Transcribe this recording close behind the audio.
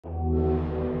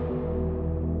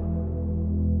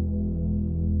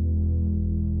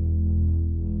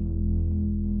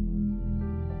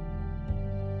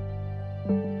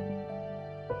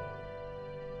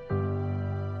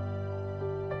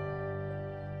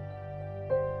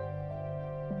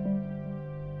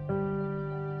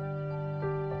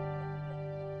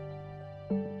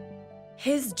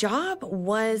His job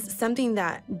was something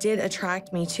that did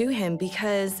attract me to him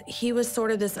because he was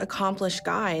sort of this accomplished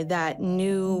guy that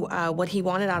knew what he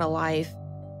wanted out of life.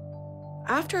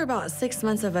 After about 6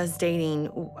 months of us dating,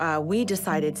 we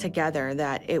decided together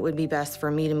that it would be best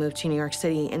for me to move to New York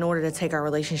City in order to take our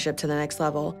relationship to the next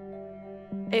level.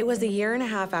 It was a year and a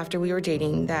half after we were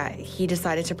dating that he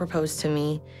decided to propose to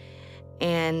me.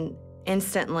 And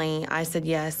instantly, I said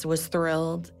yes, was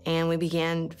thrilled, and we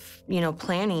began,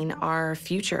 planning our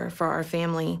future for our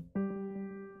family.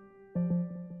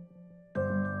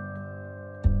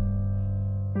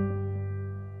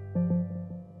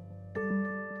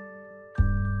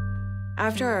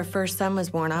 After our first son was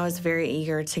born, I was very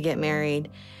eager to get married,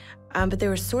 but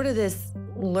there was sort of this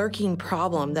lurking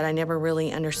problem that I never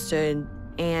really understood.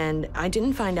 And I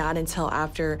didn't find out until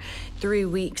after 3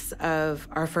 weeks of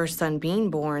our first son being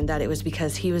born that it was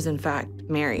because he was in fact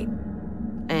married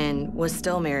and was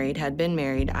still married, had been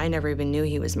married. I never even knew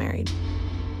he was married.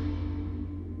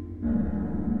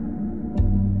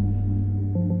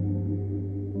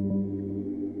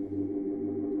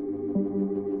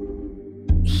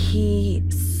 He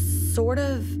sort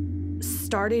of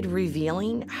started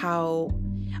revealing how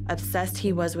obsessed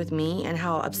he was with me and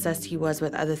how obsessed he was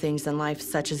with other things in life,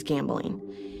 such as gambling.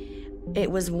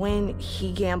 It was when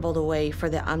he gambled away for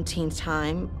the umpteenth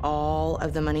time all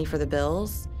of the money for the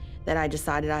bills that I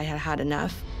decided I had had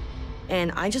enough.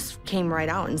 And I just came right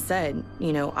out and said,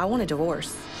 I want a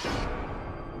divorce.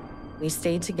 We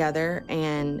stayed together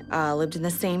and lived in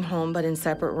the same home but in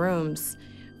separate rooms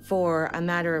for a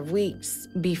matter of weeks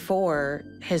before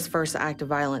his first act of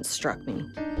violence struck me.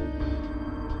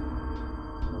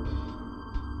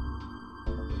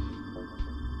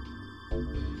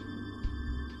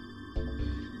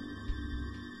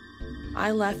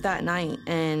 I left that night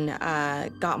and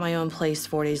got my own place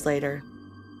 4 days later.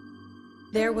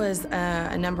 There was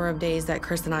a number of days that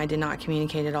Chris and I did not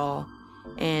communicate at all.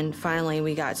 And finally,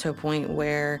 we got to a point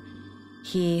where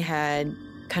he had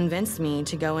convinced me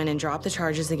to go in and drop the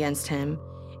charges against him,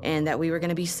 and that we were going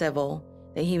to be civil,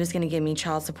 that he was going to give me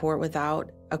child support without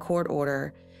a court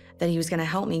order, that he was going to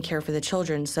help me care for the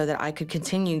children so that I could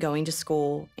continue going to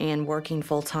school and working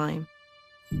full time.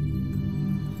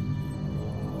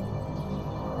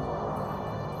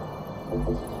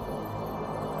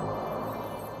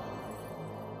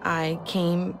 I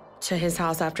came to his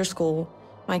house after school.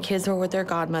 My kids were with their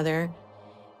godmother,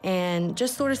 and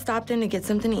just sort of stopped in to get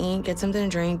something to eat, get something to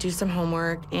drink, do some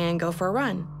homework, and go for a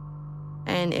run.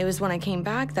 And it was when I came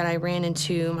back that I ran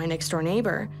into my next door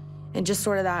neighbor, and just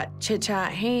sort of that chit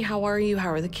chat, hey, how are you?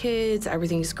 How are the kids?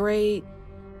 Everything's great.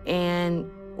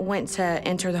 And went to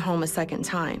enter the home a second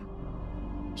time.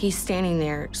 He's standing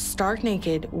there stark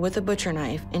naked with a butcher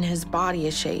knife, and his body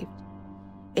is shaved.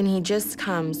 And he just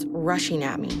comes rushing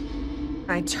at me.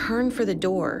 I turn for the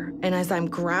door, and as I'm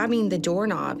grabbing the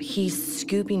doorknob, he's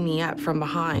scooping me up from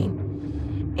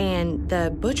behind. And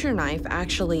the butcher knife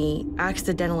actually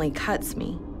accidentally cuts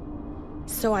me.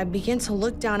 So I begin to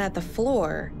look down at the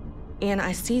floor, and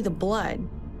I see the blood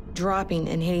dropping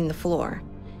and hitting the floor.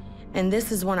 And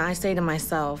this is when I say to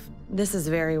myself, this is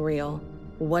very real.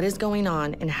 What is going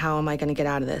on, and how am I going to get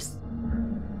out of this?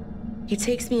 He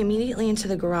takes me immediately into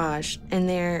the garage, and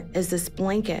there is this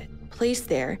blanket placed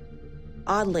there,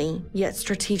 oddly yet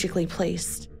strategically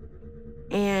placed.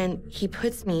 And he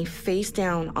puts me face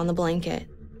down on the blanket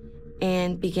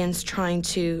and begins trying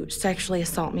to sexually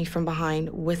assault me from behind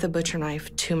with a butcher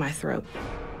knife to my throat.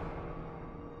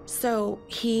 So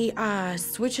he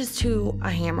switches to a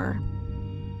hammer.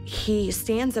 He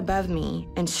stands above me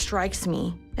and strikes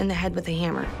me in the head with a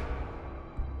hammer,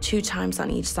 2 times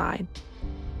on each side.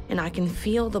 And I can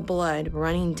feel the blood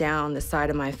running down the side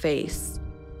of my face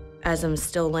as I'm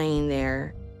still laying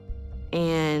there.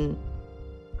 And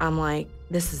I'm like,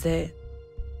 this is it.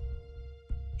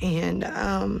 And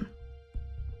I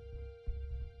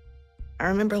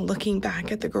remember looking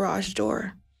back at the garage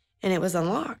door, and it was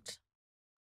unlocked.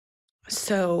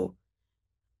 So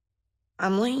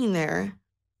I'm laying there,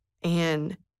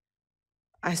 and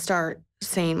I start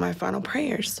saying my final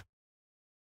prayers.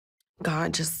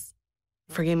 God, just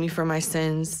forgive me for my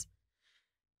sins.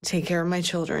 Take care of my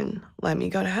children. Let me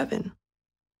go to heaven.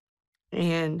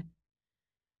 And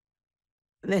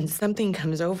then something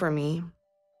comes over me,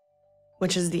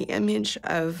 which is the image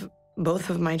of both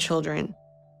of my children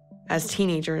as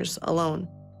teenagers alone,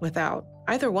 without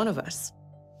either one of us.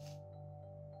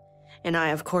 And I,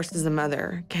 of course, as a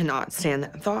mother, cannot stand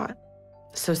that thought.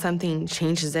 So something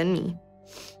changes in me.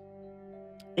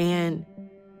 And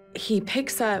he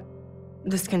picks up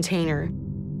this container,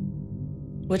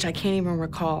 which I can't even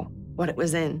recall what it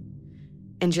was in,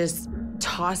 and just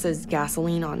tosses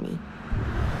gasoline on me.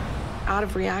 out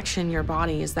of reaction, your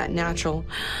body is that natural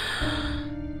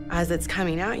as it's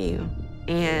coming at you.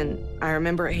 And I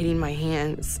remember it hitting my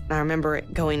hands. I remember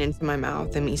it going into my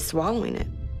mouth and me swallowing it.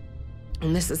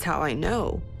 And this is how I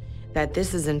know that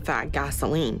this is in fact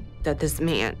gasoline, that this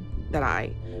man that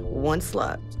I once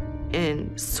loved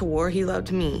and swore he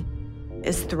loved me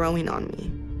is throwing on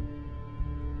me.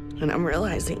 And I'm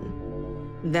realizing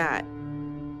that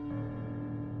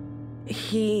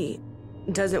he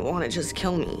doesn't want to just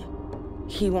kill me.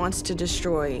 He wants to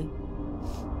destroy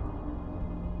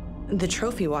the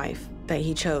trophy wife that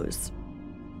he chose.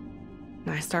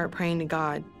 And I start praying to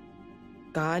God,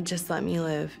 God, just let me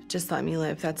live. Just let me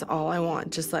live. That's all I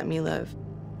want. Just let me live.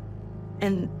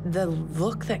 And the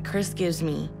look that Chris gives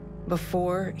me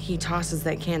before he tosses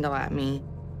that candle at me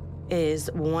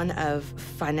is one of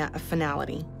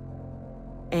finality.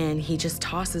 And he just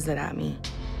tosses it at me.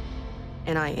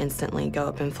 And I instantly go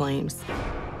up in flames.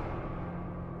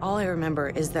 All I remember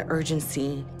is the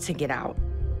urgency to get out.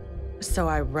 So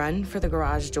I run for the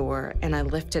garage door and I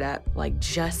lift it up like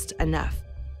just enough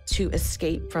to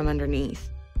escape from underneath.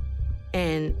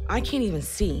 And I can't even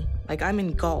see, like I'm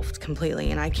engulfed completely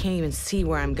and I can't even see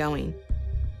where I'm going.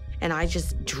 And I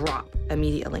just drop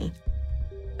immediately.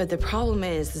 But the problem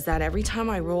is that every time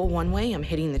I roll one way, I'm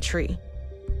hitting the tree.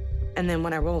 And then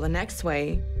when I roll the next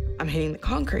way, I'm hitting the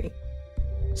concrete.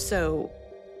 So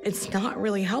it's not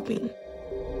really helping.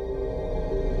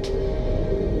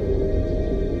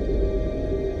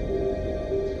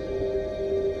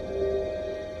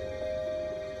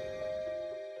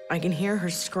 I can hear her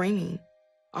screaming,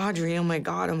 Audrey, oh my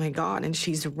God, and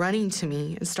she's running to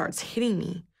me and starts hitting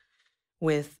me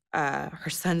with her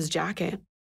son's jacket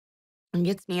and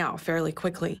gets me out fairly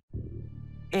quickly.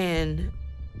 And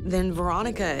then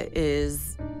Veronica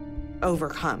is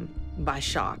overcome by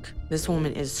shock. This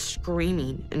woman is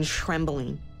screaming and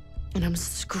trembling. And I'm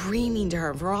screaming to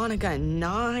her, Veronica,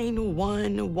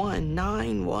 911,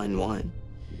 911.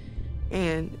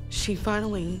 And she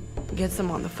finally gets them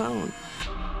on the phone.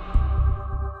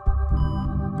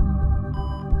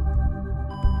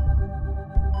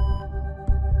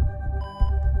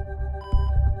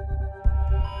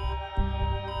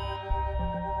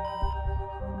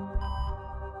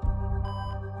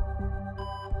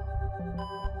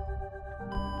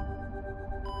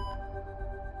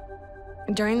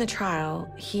 During the trial,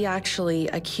 he actually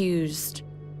accused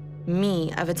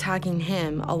me of attacking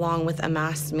him along with a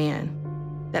masked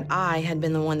man, that I had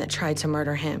been the one that tried to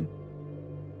murder him.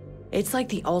 It's like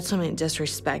the ultimate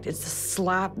disrespect. It's the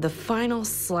slap, the final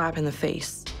slap in the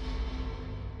face.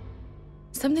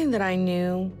 Something that I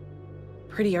knew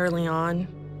pretty early on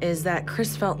is that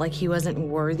Chris felt like he wasn't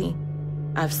worthy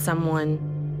of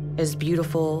someone as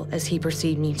beautiful as he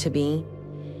perceived me to be.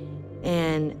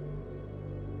 And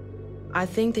I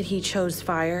think that he chose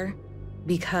fire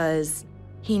because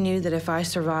he knew that if I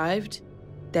survived,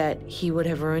 that he would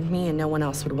have ruined me and no one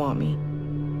else would want me.